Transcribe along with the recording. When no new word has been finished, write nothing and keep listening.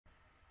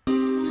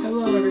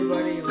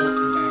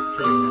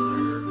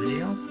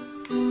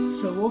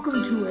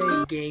Welcome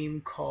to a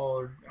game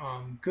called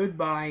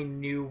Goodbye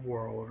New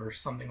World or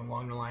something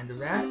along the lines of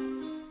that.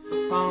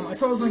 I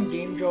saw this on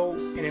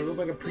gamejolt and it looked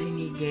like a pretty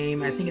neat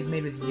game. I think it's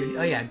made with Unity.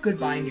 Oh yeah,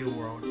 Goodbye New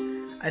World.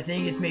 I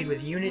think it's made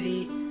with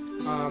Unity.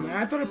 And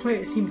I thought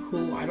it seemed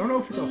cool. I don't know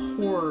if it's a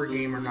horror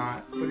game or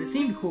not, but it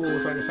seemed cool,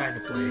 so I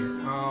decided to play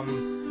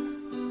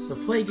it. So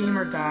play game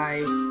or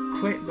die,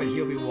 quit, but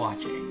he'll be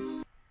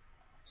watching.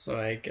 So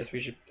I guess we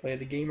should play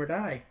the game or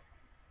die.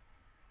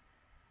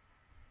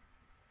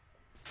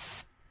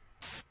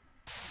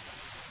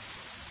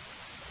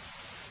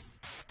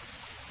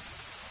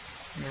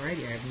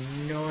 Alrighty, I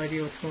have no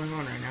idea what's going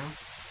on right now.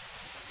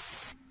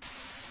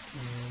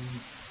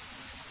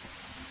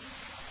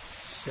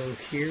 So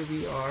here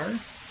we are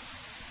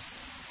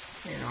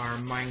in our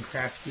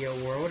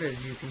Minecraft world.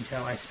 As you can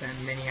tell, I spent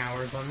many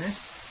hours on this.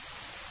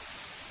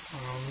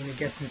 I'm going to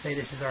guess and say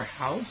this is our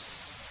house.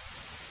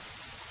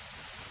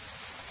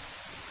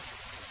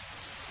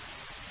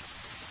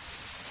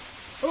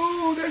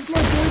 Oh, that's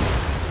not good!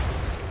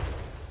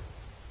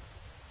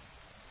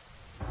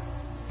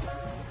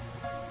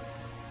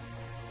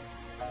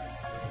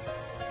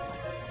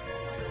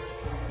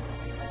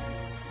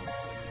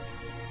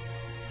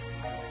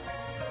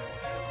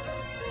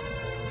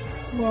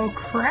 Well,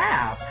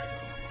 crap.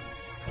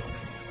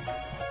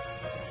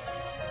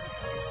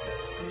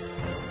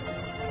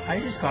 I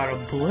just got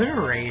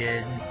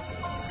obliterated.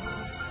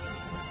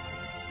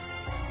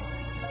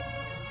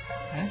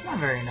 That's not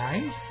very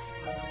nice.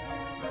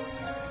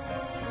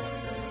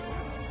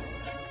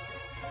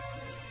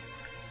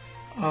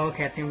 Oh,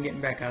 okay, I think I'm getting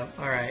back up.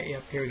 Alright,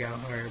 yep, here we go.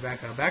 Alright, we're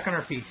back up. Back on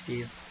our feet,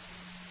 Steve.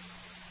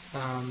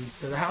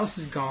 So the house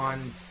is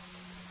gone.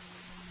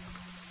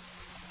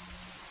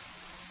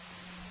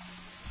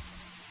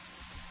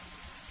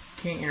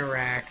 Can't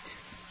interact.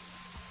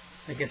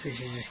 I guess we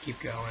should just keep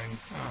going.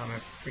 I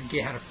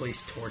forget how to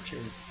place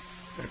torches,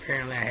 but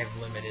apparently I have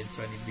limited,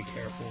 so I need to be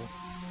careful.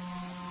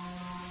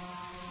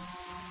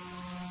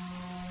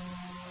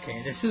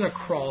 Okay, this is a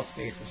crawl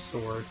space of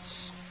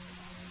sorts,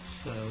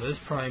 so this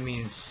probably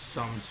means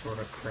some sort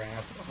of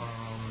crap.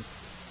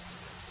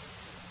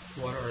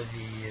 What are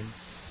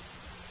these?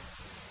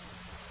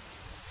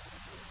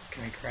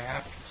 Can I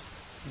craft?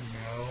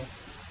 No.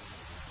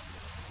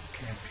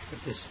 Can I pick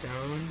up the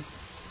stone?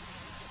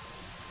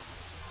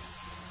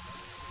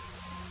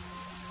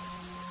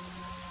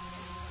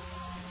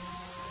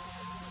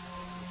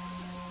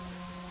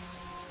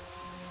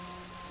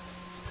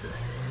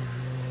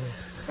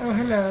 Oh,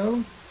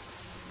 hello.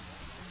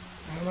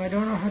 I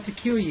don't know how to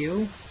kill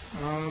you.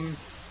 And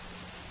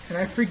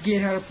I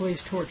forget how to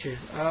place torches.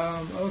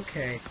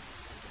 Okay.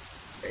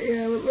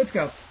 Yeah, let's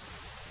go.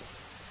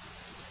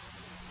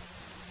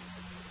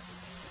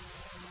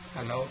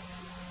 Hello.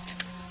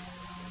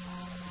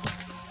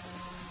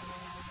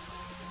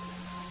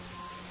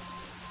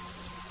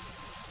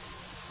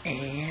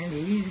 And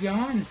he's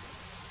gone.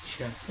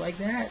 Just like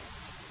that.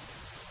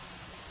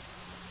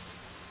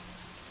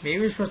 Maybe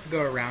we're supposed to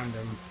go around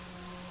him.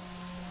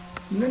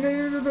 No,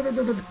 don't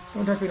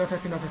touch me, don't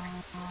touch me, don't touch me.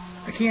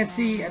 I can't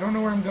see, I don't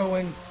know where I'm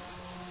going.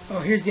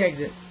 Oh, here's the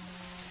exit.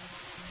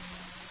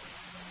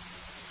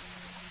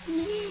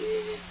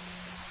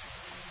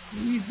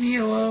 Leave me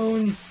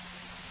alone.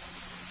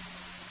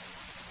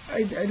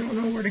 I don't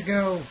know where to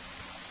go.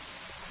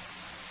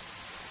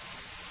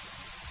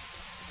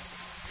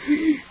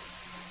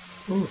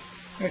 Ooh,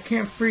 I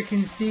can't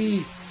freaking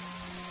see.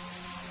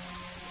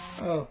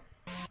 Oh.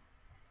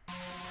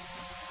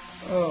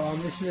 Oh,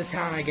 this is a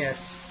town, I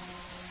guess.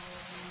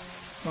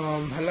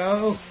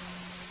 Hello?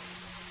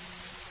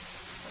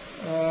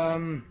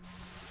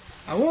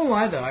 I won't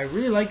lie though, I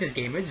really like this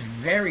game. It's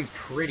very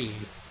pretty.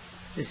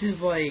 This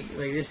is like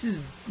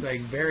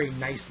very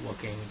nice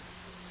looking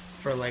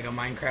for like a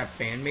Minecraft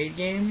fan-made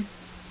game.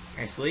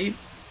 Can I sleep?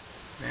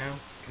 No?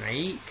 Can I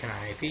eat? Can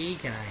I pee?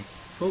 Can I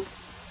poop?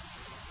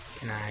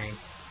 Can I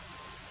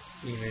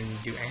even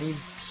do any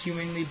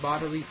humanly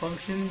bodily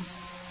functions?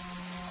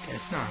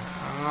 Guess not.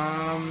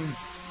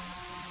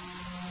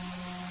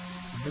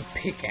 The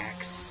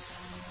pickaxe.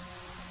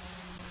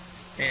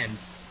 Man,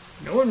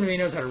 no one really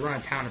knows how to run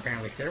a town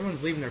apparently, because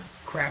everyone's leaving their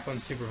crap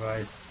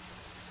unsupervised.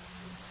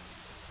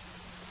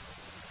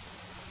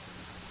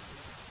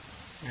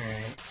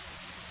 Alright.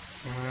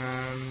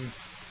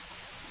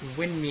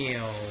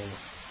 Windmill.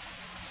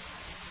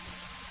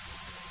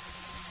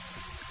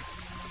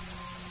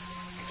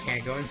 I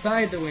can't go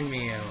inside the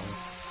windmill.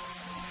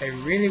 I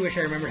really wish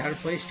I remembered how to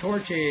place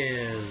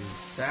torches.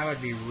 That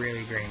would be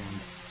really grand.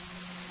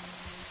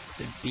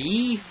 Is it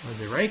B?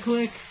 Was it right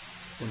click?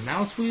 Is it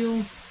mouse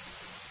wheel?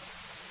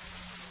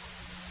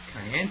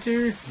 Can I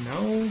enter?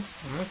 No?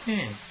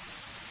 Okay.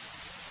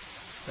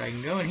 So I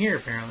can go in here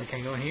apparently.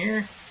 Can I go in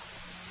here?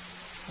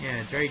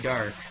 Yeah, it's very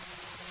dark.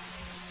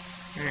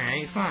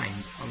 Alright, fine.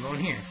 I'll go in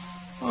here.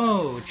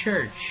 Oh,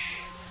 church.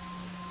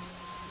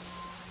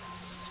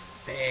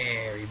 It's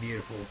very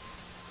beautiful.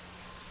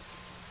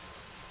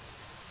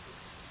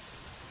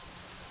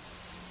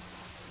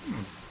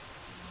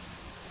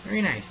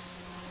 Very nice.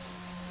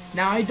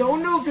 Now, I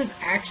don't know if there's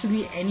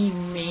actually any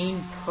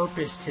main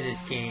purpose to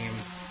this game,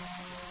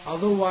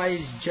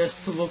 otherwise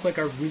just to look like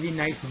a really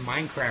nice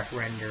Minecraft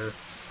render.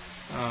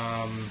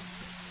 I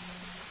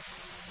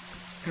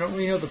don't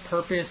really know the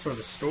purpose or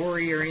the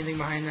story or anything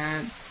behind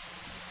that.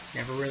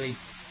 Never really,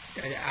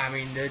 I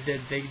mean, the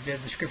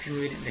description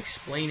really didn't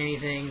explain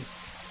anything.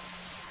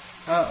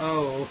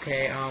 Oh,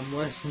 okay,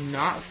 let's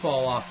not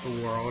fall off the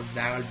world.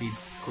 That would be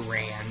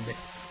grand.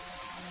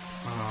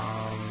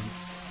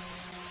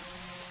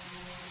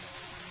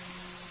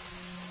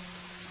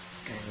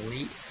 Can I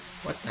leave?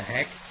 What the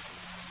heck?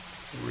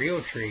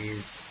 Real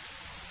trees.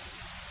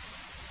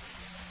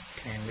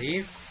 Can I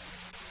leave?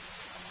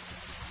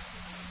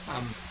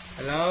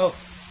 Hello?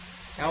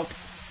 Help.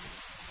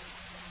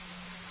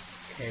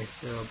 Okay,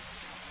 so,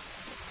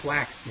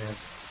 blacksmith.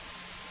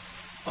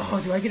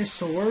 Oh, do I get a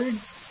sword?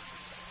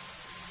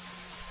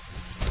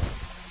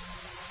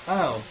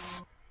 Oh.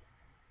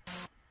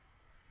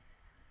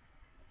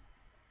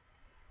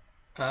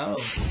 Oh.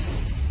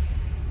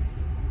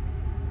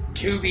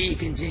 To be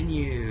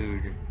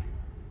continued.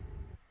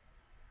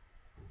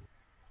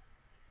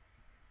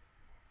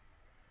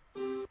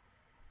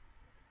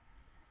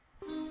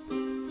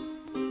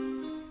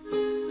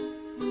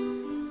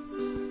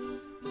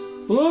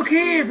 Well,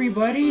 okay,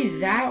 everybody,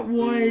 that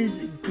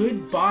was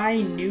Goodbye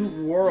New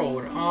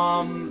World.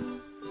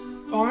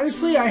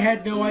 Honestly, I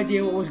had no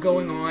idea what was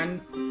going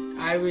on.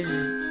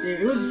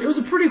 It was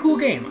a pretty cool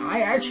game.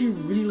 I actually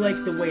really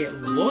liked the way it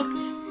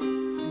looked,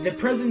 the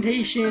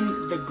presentation,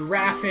 the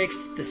graphics,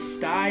 the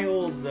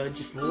style, the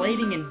just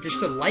lighting, and just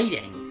the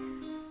lighting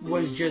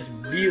was just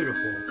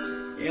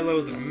beautiful. It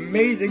was an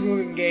amazing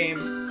looking game,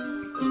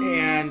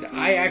 and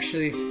I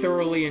actually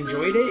thoroughly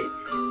enjoyed it,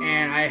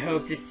 and I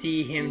hope to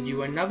see him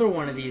do another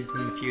one of these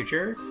in the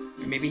future.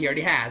 Maybe he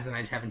already has, and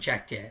I just haven't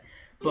checked it.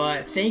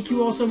 But thank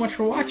you all so much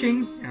for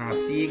watching, and I'll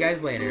see you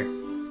guys later.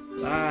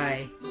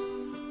 Bye.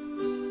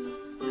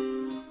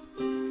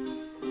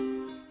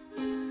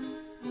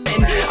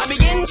 I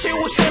begin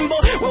to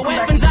assemble what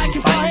weapons I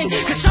can find,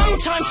 'cause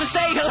sometimes to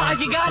stay alive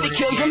you gotta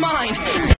kill your mind.